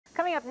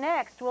Coming up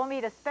next, we'll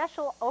meet a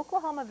special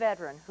Oklahoma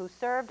veteran who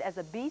served as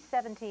a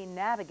B-17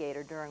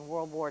 navigator during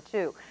World War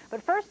II.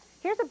 But first,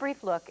 here's a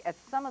brief look at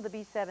some of the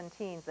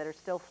B-17s that are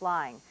still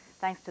flying,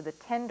 thanks to the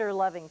tender,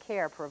 loving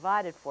care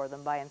provided for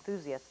them by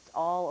enthusiasts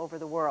all over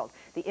the world.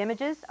 The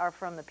images are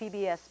from the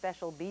PBS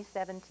special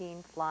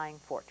B-17 Flying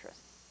Fortress.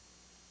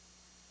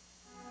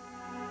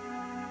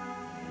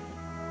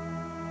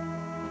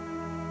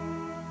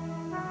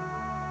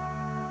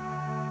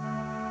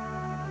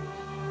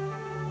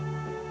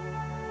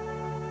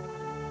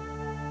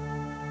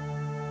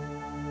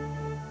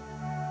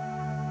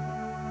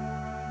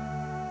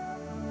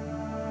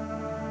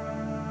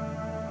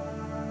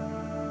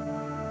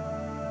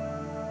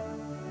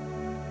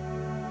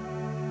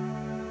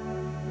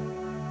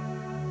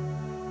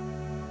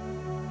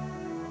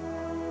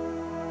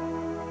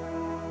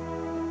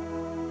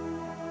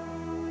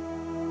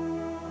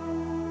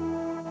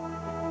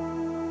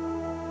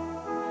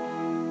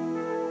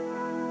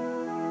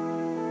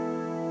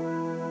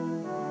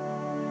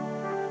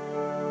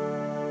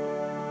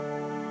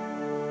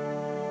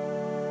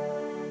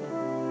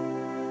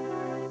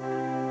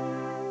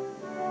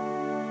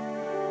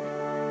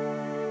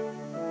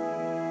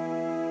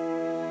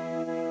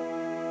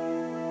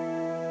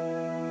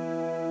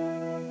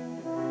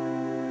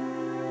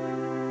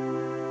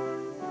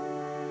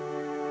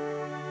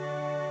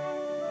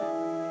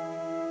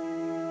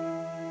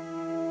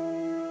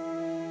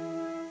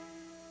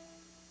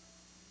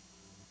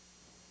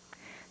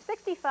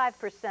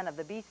 "65% of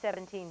the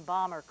B-17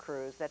 bomber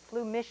crews that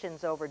flew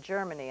missions over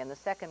Germany in the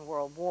Second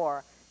World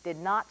War did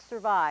not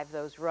survive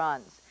those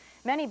runs.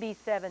 Many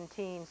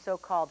B-17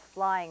 so-called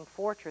flying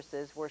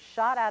fortresses were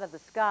shot out of the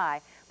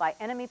sky by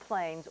enemy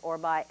planes or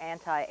by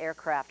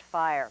anti-aircraft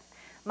fire.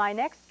 My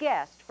next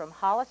guest from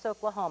Hollis,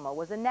 Oklahoma,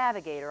 was a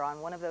navigator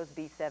on one of those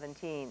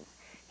B-17s.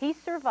 He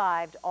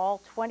survived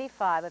all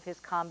 25 of his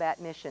combat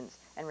missions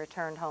and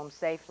returned home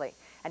safely.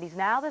 And he's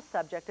now the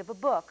subject of a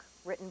book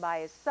written by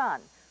his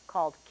son,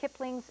 called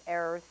Kiplings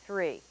Error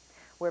III.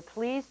 We're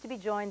pleased to be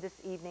joined this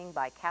evening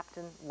by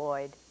Captain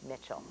Lloyd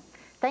Mitchell.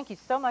 Thank you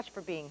so much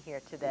for being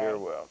here today. You're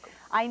welcome.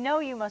 I know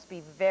you must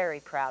be very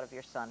proud of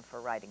your son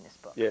for writing this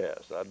book.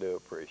 Yes, I do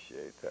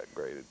appreciate that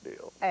great a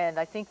deal. And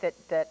I think that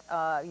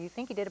you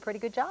think he did a pretty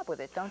good job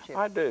with it, don't you?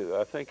 I do.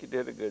 I think he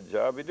did a good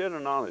job. He did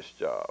an honest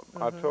job.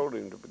 I told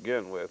him to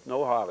begin with,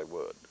 no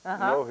Hollywood,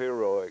 no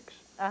heroics,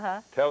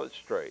 tell it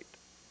straight.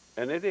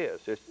 And it is.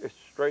 It's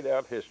straight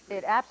out history.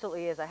 It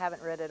absolutely is. I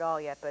haven't read it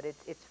all yet, but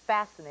it's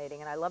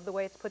fascinating, and I love the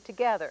way it's put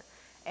together.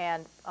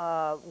 And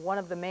one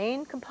of the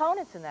main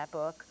components in that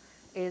book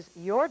is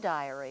your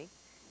diary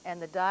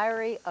and the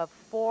diary of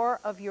 4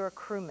 of your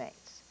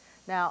crewmates.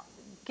 Now,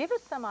 give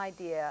us some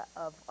idea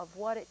of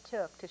what it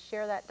took to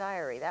share that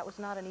diary. That was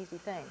not an easy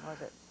thing,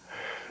 was it?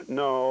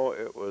 No,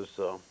 it was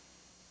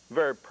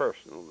very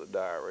personal, the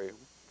diary.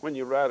 When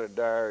you write a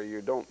diary,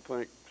 you don't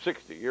think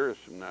 60 years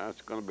from now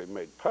it's going to be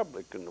made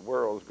public and the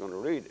world's going to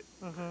read it.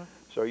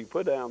 So you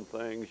put down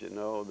things, you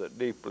know, that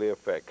deeply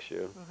affects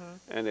you.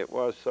 And it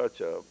was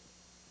such a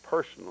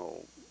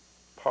personal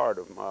part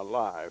of my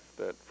life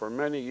that for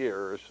many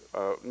years,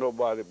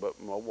 nobody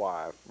but my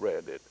wife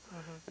read it.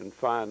 And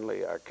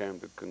finally, I came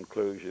to the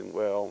conclusion,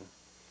 well,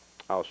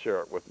 I'll share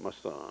it with my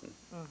son.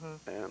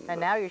 And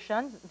now your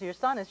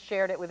son has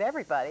shared it with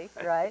everybody,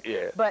 right?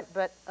 Yes. But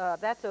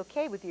that's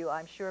okay with you,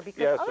 I'm sure,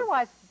 because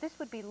otherwise this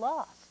would be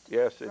lost.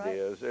 Yes, it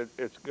is.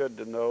 It's good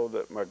to know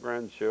that my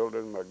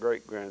grandchildren, my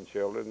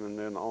great-grandchildren, and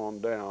then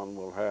on down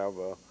will have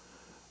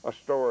a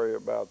story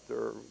about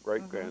their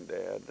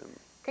great-granddad.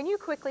 Can you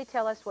quickly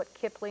tell us what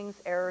Kiplings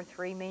Error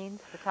III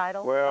means, the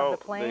title of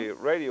the plane? Well,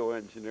 the radio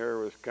engineer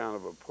was kind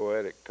of a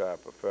poetic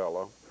type of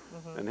fellow.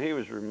 And he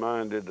was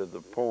reminded of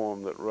the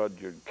poem that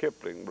Rudyard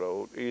Kipling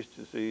wrote, "East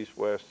is east,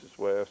 west is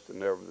west, and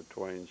never the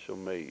twain shall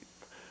meet."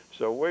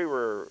 So we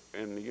were,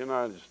 in the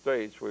United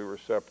States, we were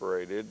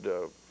separated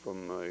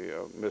from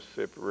the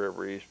Mississippi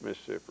River, East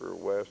Mississippi River,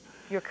 West.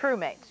 Your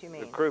crewmates, you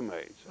mean? The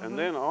crewmates. And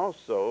then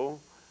also,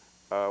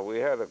 we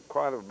had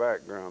quite a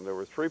background. There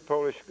were 3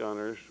 Polish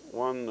gunners,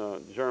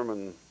 1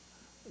 German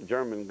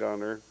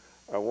gunner,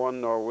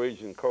 1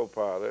 Norwegian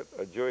co-pilot,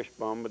 a Jewish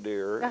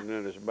bombardier, and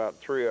then there's about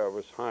 3 of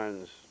us,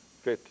 Heinz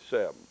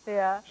 57.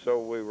 Yeah.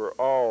 So we were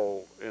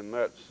all, in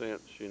that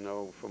sense, you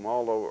know, from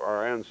all over,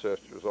 our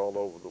ancestors all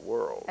over the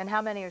world. And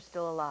how many are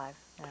still alive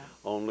now?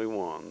 Only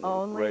one,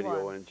 the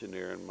radio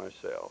engineer and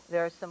myself.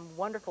 There are some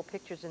wonderful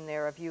pictures in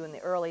there of you in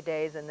the early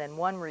days, and then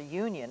one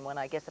reunion when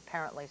I guess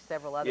apparently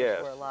several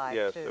others were alive,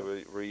 yes, too.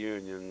 Yes, a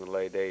reunion in the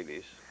late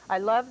 80s. I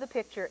love the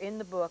picture in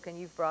the book, and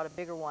you've brought a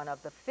bigger one,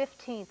 of the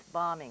 15th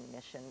bombing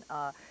mission.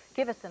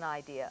 Give us an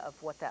idea of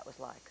what that was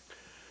like.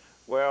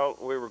 Well,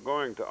 we were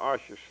going to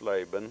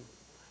Oschersleben,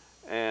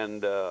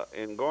 and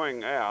in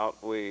going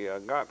out, we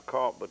got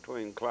caught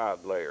between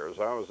cloud layers.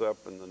 I was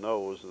up in the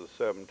nose of the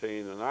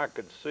 17, and I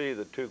could see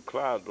the 2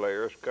 cloud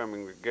layers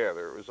coming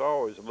together. It was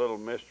always a little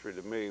mystery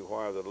to me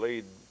why the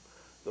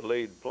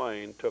lead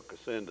plane took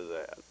us into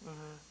that.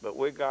 But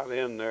we got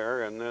in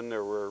there, and then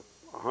there were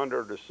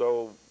 100 or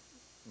so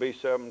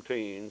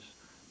B-17s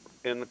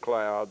in the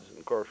clouds, and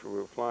of course we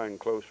were flying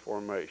close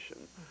formation.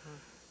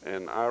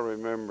 And I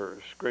remember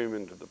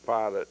screaming to the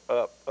pilot,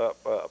 up,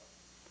 up, up,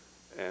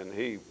 and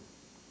he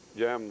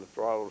jammed the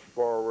throttles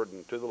forward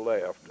and to the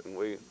left, and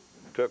we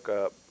took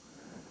up,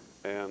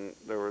 and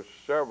there were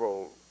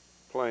several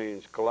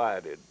planes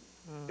collided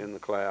in the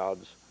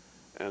clouds,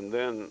 and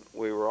then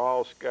we were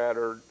all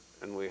scattered,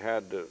 and we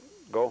had to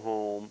go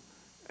home,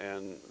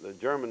 and the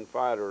German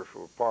fighters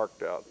were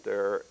parked out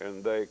there,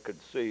 and they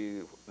could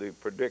see the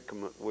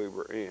predicament we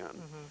were in.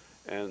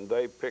 And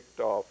they picked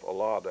off a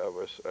lot of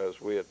us as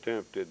we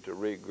attempted to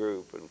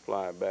regroup and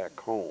fly back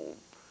home.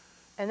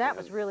 And that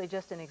was really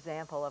just an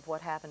example of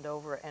what happened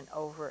over and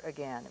over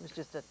again. It was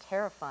just a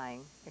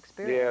terrifying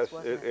experience, yes,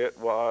 wasn't it? It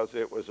was.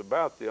 It was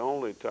about the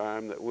only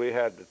time that we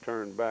had to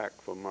turn back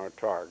from our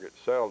target.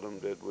 Seldom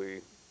did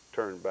we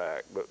turn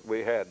back, but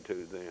we had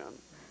to then.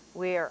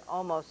 We are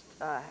almost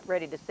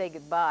ready to say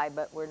goodbye,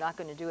 but we're not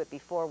going to do it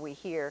before we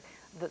hear.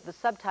 The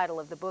subtitle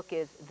of the book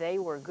is They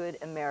Were Good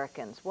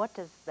Americans. What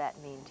does that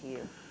mean to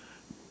you?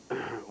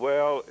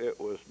 Well, it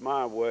was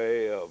my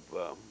way of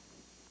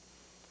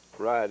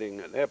writing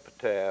an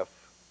epitaph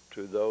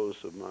to those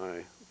of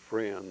my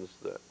friends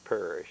that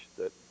perished,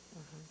 that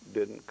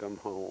didn't come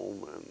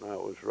home, and I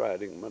was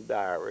writing my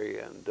diary,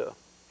 and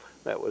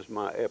that was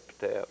my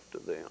epitaph to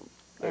them.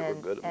 They were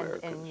good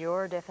Americans. And in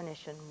your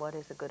definition, what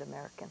is a good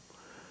American?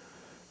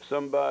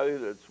 Somebody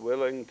that's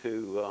willing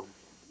to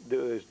do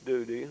his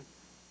duty,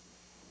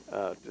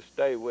 to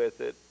stay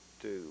with it,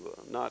 to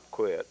not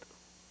quit,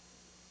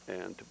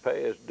 and to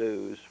pay his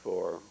dues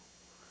for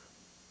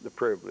the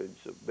privilege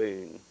of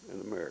being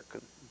an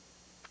American.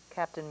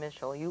 Captain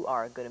Mitchell, you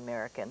are a good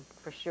American,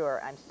 for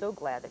sure. I'm so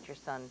glad that your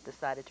son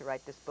decided to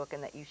write this book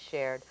and that you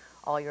shared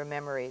all your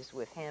memories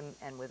with him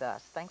and with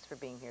us. Thanks for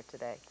being here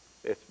today.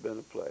 It's been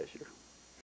a pleasure.